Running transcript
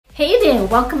Hey there,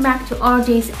 welcome back to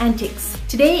RJ's Antics.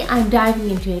 Today I'm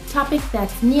diving into a topic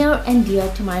that's near and dear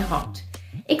to my heart.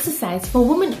 Exercise for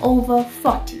women over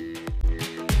 40.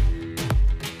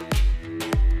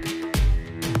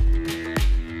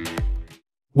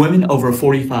 Women over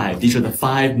 45, these are the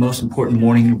 5 most important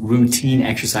morning routine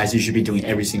exercises you should be doing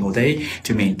every single day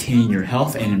to maintain your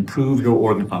health and improve your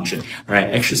organ function. All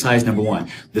right, exercise number 1.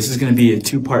 This is going to be a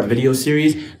 2-part video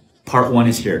series. Part 1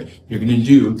 is here. You're going to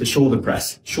do the shoulder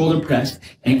press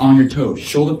and on your toes.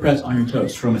 Shoulder press on your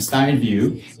toes. From a side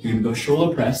view, you're going to go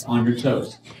shoulder press on your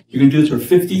toes. You're going to do this for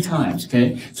 50 times,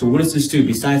 okay? So what does this do?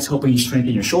 Besides helping you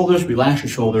strengthen your shoulders, relax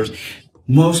your shoulders,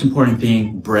 most important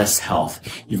thing, breast health.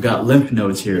 You've got lymph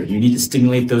nodes here. You need to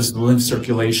stimulate those lymph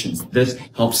circulations. This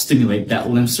helps stimulate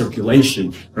that lymph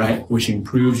circulation, right? Which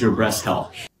improves your breast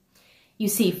health. You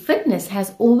see, fitness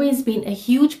has always been a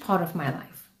huge part of my life.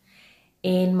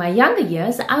 In my younger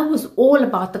years, I was all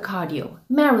about the cardio,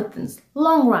 marathons,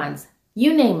 long runs,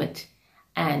 you name it.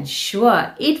 And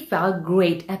sure, it felt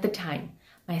great at the time.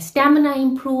 My stamina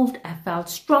improved, I felt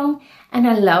strong, and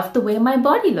I loved the way my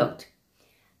body looked.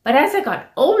 But as I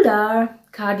got older,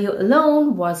 cardio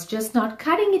alone was just not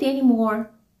cutting it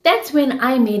anymore. That's when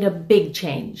I made a big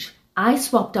change. I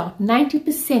swapped out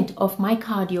 90% of my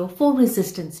cardio for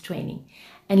resistance training.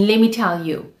 And let me tell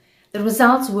you, the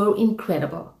results were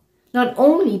incredible. Not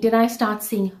only did I start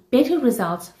seeing better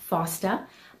results faster,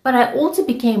 but I also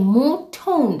became more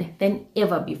toned than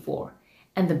ever before.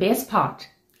 And the best part,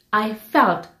 I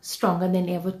felt stronger than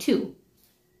ever too.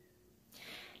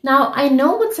 Now, I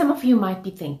know what some of you might be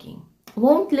thinking.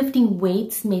 Won't lifting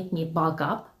weights make me bulk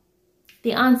up?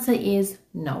 The answer is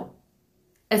no,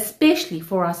 especially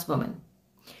for us women.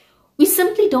 We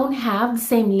simply don't have the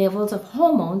same levels of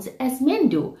hormones as men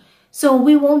do, so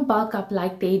we won't bulk up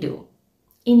like they do.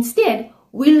 Instead,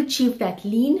 we'll achieve that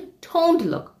lean, toned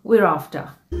look we're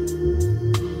after.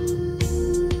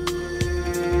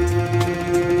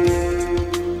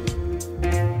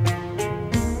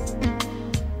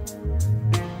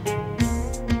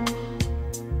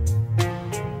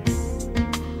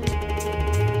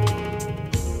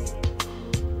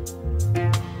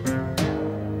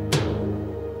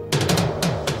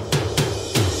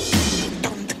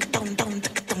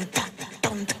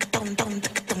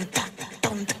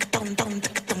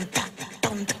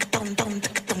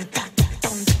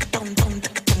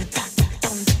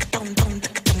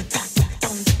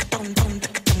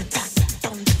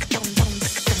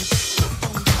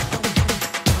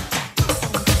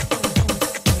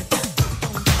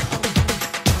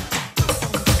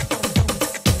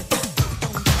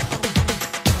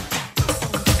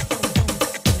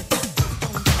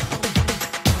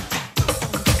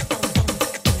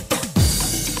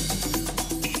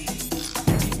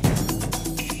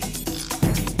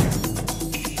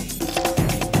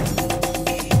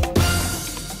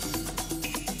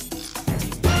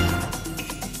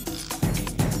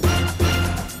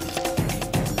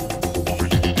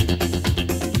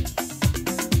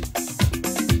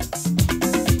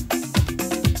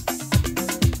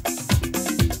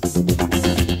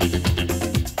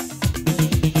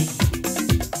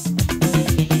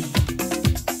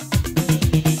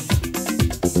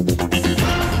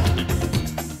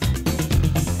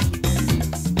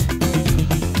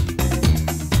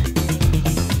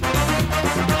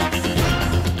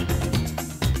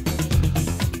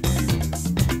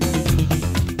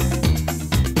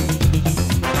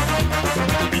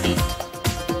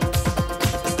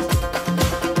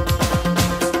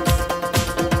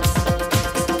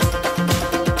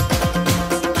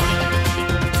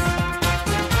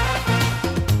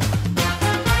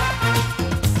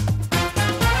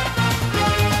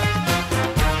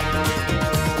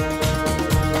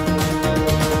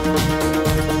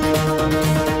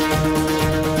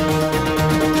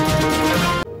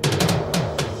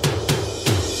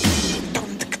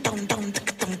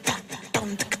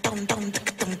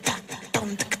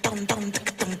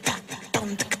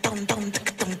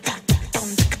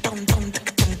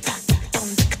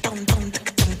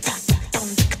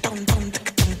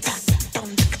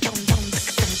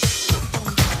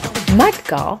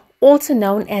 Mudga, also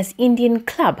known as Indian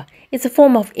club, is a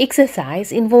form of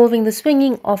exercise involving the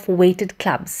swinging of weighted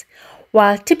clubs.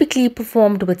 While typically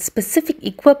performed with specific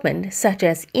equipment such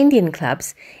as Indian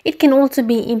clubs, it can also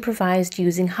be improvised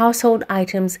using household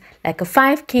items like a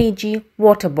 5 kg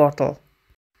water bottle.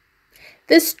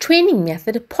 This training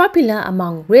method, popular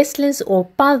among wrestlers or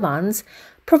palwans,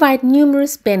 provides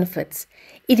numerous benefits.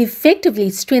 It effectively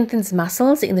strengthens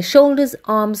muscles in the shoulders,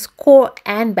 arms, core,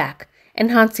 and back,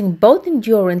 enhancing both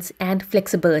endurance and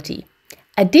flexibility.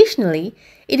 Additionally,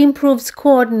 it improves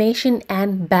coordination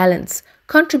and balance,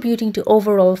 contributing to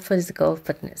overall physical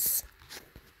fitness.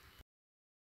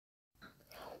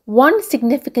 One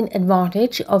significant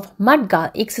advantage of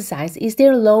mudgal exercise is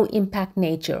their low-impact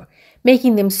nature,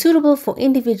 making them suitable for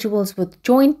individuals with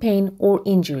joint pain or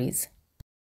injuries.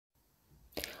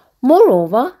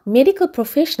 Moreover, medical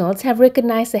professionals have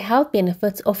recognized the health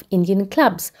benefits of Indian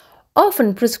clubs,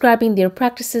 often prescribing their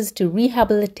practices to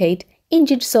rehabilitate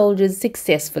injured soldiers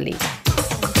successfully.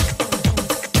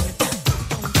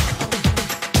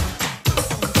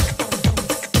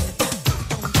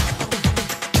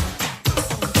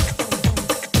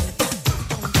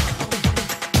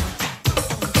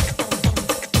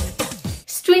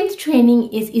 Strength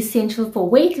training is essential for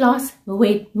weight loss,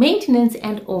 weight maintenance,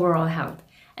 and overall health,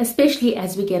 especially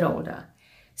as we get older.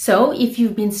 So if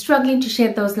you've been struggling to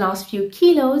shed those last few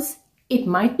kilos, it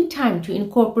might be time to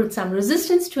incorporate some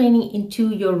resistance training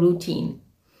into your routine.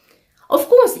 Of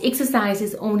course, exercise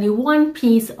is only one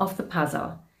piece of the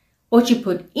puzzle. What you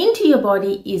put into your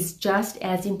body is just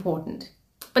as important.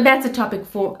 But that's a topic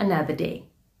for another day.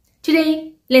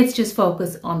 Today, let's just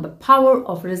focus on the power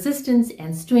of resistance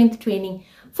and strength training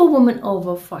for women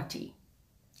over 40.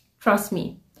 Trust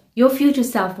me, your future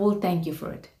self will thank you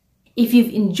for it. If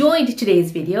you've enjoyed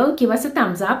today's video, give us a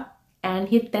thumbs up and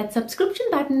hit that subscription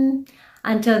button.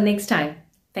 Until next time,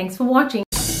 thanks for watching.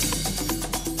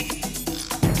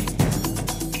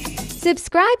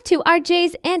 Subscribe to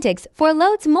RJ's Antics for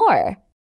loads more.